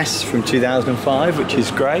access from 2005, which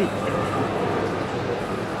is great.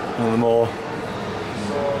 One of the more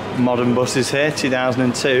modern buses here,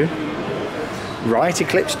 2002. Right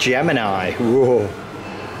Eclipse Gemini. Whoa.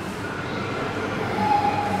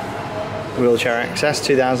 Wheelchair access,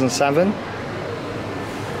 2007.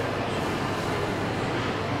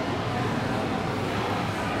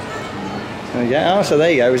 There we go. Oh, so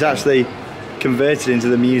there you go. It was actually converted into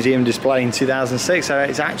the museum display in 2006. So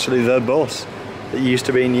it's actually the bus that used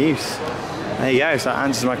to be in use. There you go. So that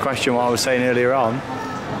answers my question, what I was saying earlier on.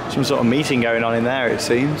 Some sort of meeting going on in there, it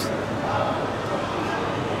seems.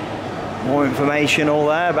 More information all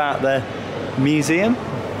there about the museum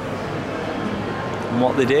and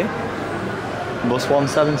what they do. Bus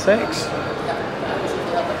 176.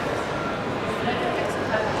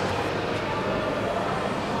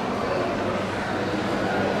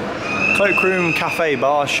 Cloakroom, cafe,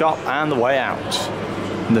 bar, shop and the way out.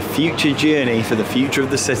 And the future journey for the future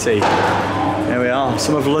of the city. There we are,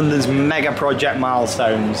 some of London's mega project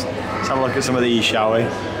milestones. Let's have a look at some of these, shall we?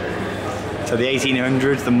 So the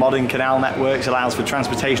 1800s, the modern canal networks allows for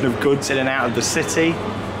transportation of goods in and out of the city.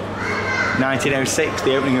 1906,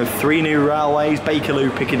 the opening of 3 new railways,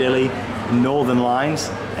 Bakerloo, Piccadilly, Northern lines,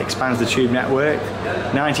 expands the tube network.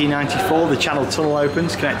 1994, the Channel Tunnel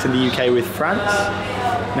opens, connecting the UK with France.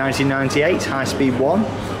 1998, High Speed 1,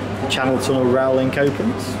 the Channel Tunnel rail link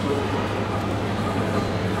opens.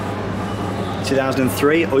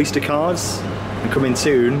 2003, Oyster cards, and coming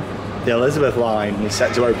soon, the Elizabeth line is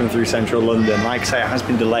set to open through central London. Like I say, it has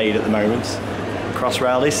been delayed at the moment.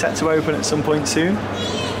 Crossrail is set to open at some point soon.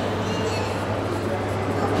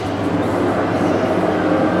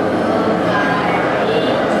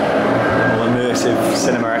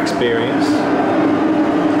 Cinema experience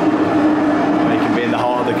where you can be in the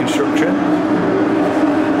heart of the construction.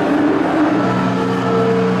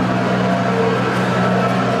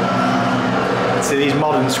 See, these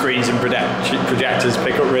modern screens and projectors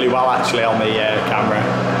pick up really well actually on the camera.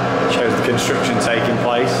 It shows the construction taking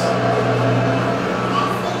place.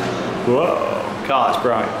 Whoa, God, it's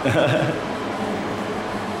bright.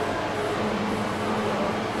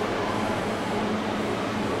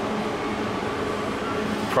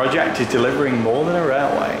 Project is delivering more than a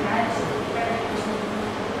railway.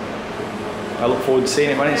 I look forward to seeing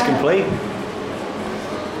it when it's complete.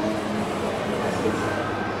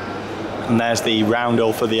 And there's the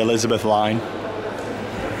roundel for the Elizabeth line.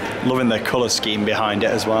 Loving the colour scheme behind it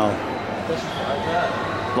as well.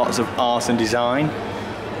 Lots of art and design.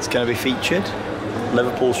 It's going to be featured.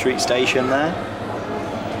 Liverpool Street Station there.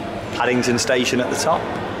 Paddington Station at the top.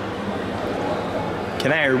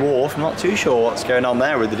 Canary Wharf, I'm not too sure what's going on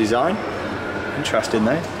there with the design. Interesting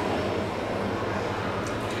though.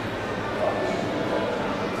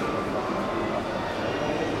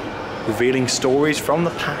 Revealing stories from the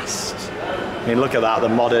past. I mean, look at that, the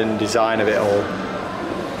modern design of it all.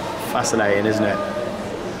 Fascinating, isn't it?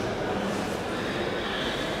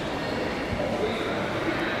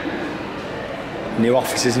 New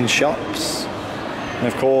offices and shops. And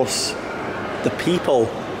of course, the people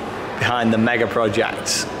behind the mega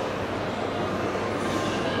project.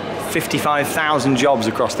 55,000 jobs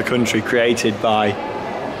across the country created by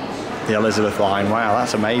the Elizabeth line. Wow,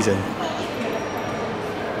 that's amazing.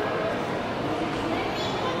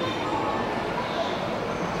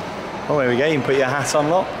 Oh, there we go, you can put your hat on,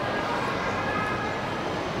 look.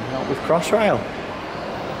 Not with Crossrail.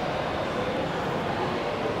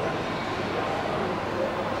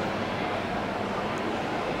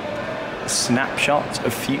 Snapshot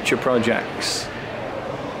of future projects.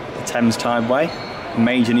 The Thames Tideway,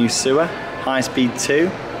 major new sewer, High Speed 2,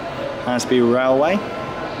 High Speed Railway,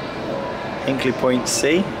 Hinkley Point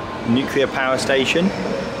C, nuclear power station.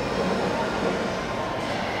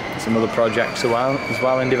 Some other projects as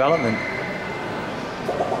well in development.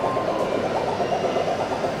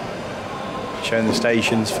 Showing the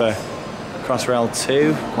stations for Crossrail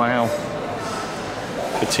 2. Wow.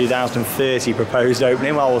 For 2030 proposed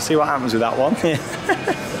opening. Well, we'll see what happens with that one.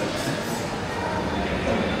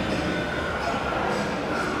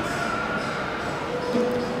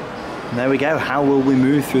 And there we go. How will we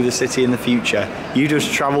move through the city in the future? You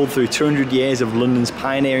just travelled through 200 years of London's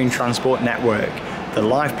pioneering transport network, the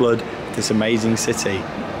lifeblood of this amazing city.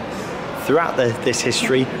 Throughout this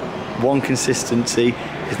history, one consistency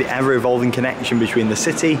is the ever-evolving connection between the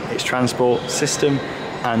city, its transport system,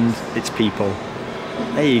 and its people.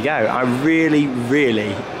 There you go. I really,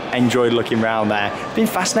 really enjoyed looking around there. It's been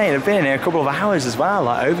fascinating. I've been in here a couple of hours as well,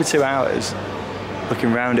 like over 2 hours,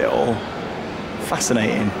 looking around it all.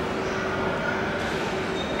 Fascinating.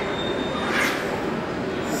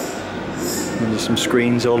 And there's some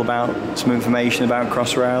screens all about, some information about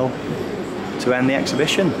Crossrail to end the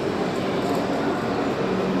exhibition.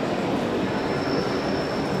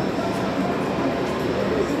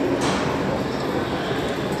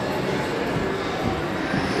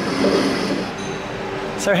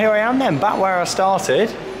 So here I am then, back where I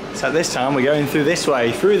started. So this time we're going through this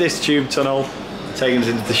way, through this tube tunnel, taking us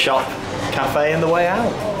into the shop cafe on the way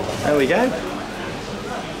out. There we go.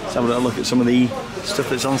 Let's have a little look at some of the stuff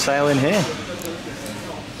that's on sale in here.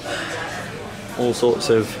 All sorts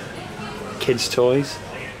of kids' toys.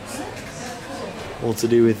 All to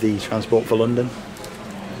do with the Transport for London.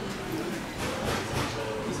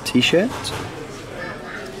 T-shirts.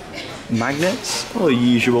 Magnets. All the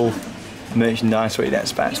usual merchandise what you'd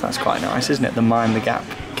expect. That's quite nice, isn't it? The Mind the Gap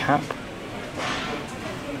cap.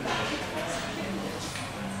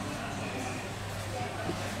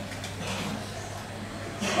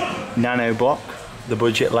 Nano block, the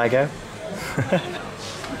budget Lego.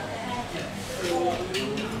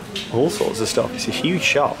 All sorts of stuff. It's a huge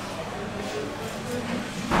shop.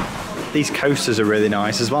 These coasters are really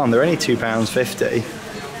nice as well, and they're only £2.50.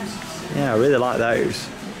 Yeah, I really like those.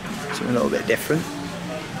 Something a little bit different.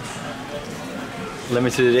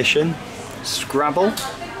 Limited edition Scrabble,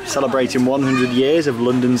 celebrating 100 years of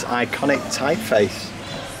London's iconic typeface.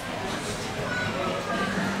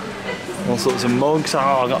 All sorts of mugs. Oh,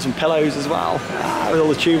 I've got some pillows as well. With all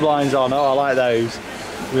the tube lines on. Oh, I like those.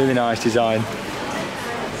 Really nice design.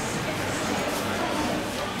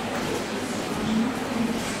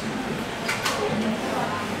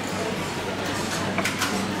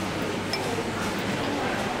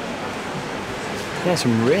 Yeah,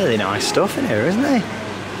 some really nice stuff in here, isn't there?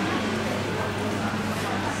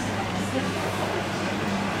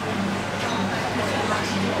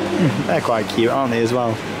 They're quite cute, aren't they, as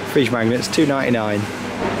well? Fridge magnets, £2.99.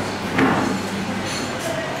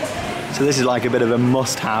 So this is like a bit of a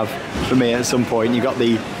must-have for me at some point. You've got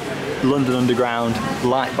the London Underground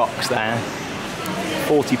light box there,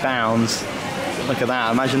 £40. Look at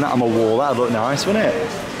that, imagine that on my wall, that'd look nice, wouldn't it?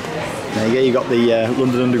 There you go, you got the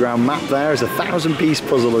London Underground map there. It's a 1,000-piece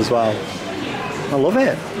puzzle as well. I love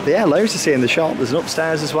it. But yeah, loads to see in the shop. There's an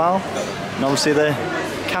upstairs as well. And obviously the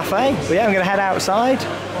cafe. But yeah, I'm going to head outside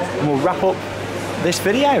and we'll wrap up this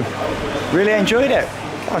video. Really enjoyed it.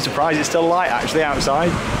 I'm surprised it's still light actually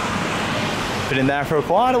outside. Been in there for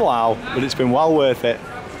quite a while, but it's been well worth it.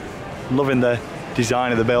 Loving the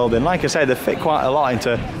design of the building. Like I said, they fit quite a lot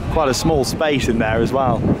into quite a small space in there as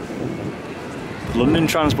well. London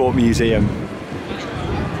Transport Museum.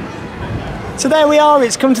 So there we are,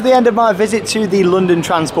 it's come to the end of my visit to the London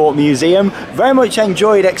Transport Museum. Very much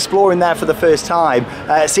enjoyed exploring there for the first time,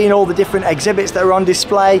 seeing all the different exhibits that are on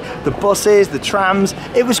display, the buses, the trams.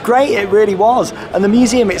 It was great, it really was. And the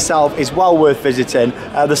museum itself is well worth visiting.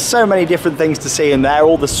 There's so many different things to see in there,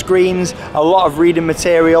 all the screens, a lot of reading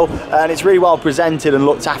material, and it's really well presented and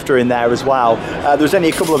looked after in there as well. There's only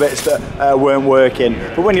a couple of bits that weren't working,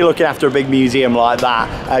 but when you're looking after a big museum like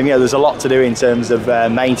that, you know, there's a lot to do in terms of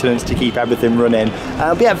maintenance to keep everything running.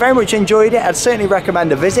 But yeah, very much enjoyed it. I'd certainly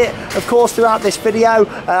recommend a visit. Of course, throughout this video,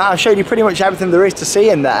 I've showed you pretty much everything there is to see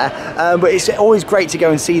in there, but it's always great to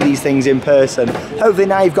go and see these things in person. Hopefully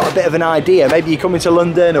now you've got a bit of an idea. Maybe you're coming to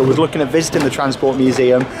London or was looking at visiting the Transport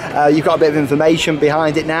Museum. You've got a bit of information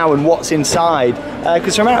behind it now and what's inside.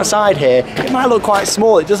 Because from outside here, it might look quite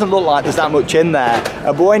small. It doesn't look like there's that much in there.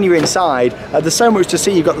 But when you're inside, there's so much to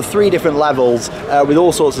see. You've got the 3 different levels with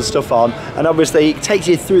all sorts of stuff on. And obviously it takes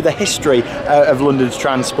you through the history of London's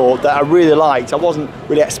transport that I really liked. I wasn't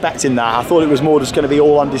really expecting that. I thought it was more just going to be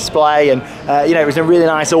all on display, and you know, it was in really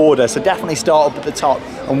nice order. So definitely start up at the top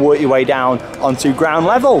and work your way down onto ground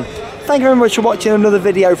level. Thank you very much for watching another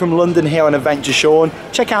video from London here on Adventure Sean.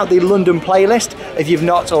 Check out the London playlist if you've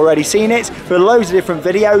not already seen it. There are loads of different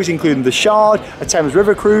videos, including the Shard, a Thames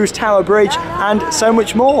River cruise, Tower Bridge, and so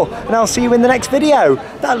much more. And I'll see you in the next video.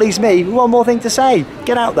 That leaves me with one more thing to say.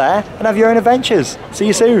 Get out there and have your own adventures. See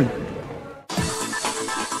you soon.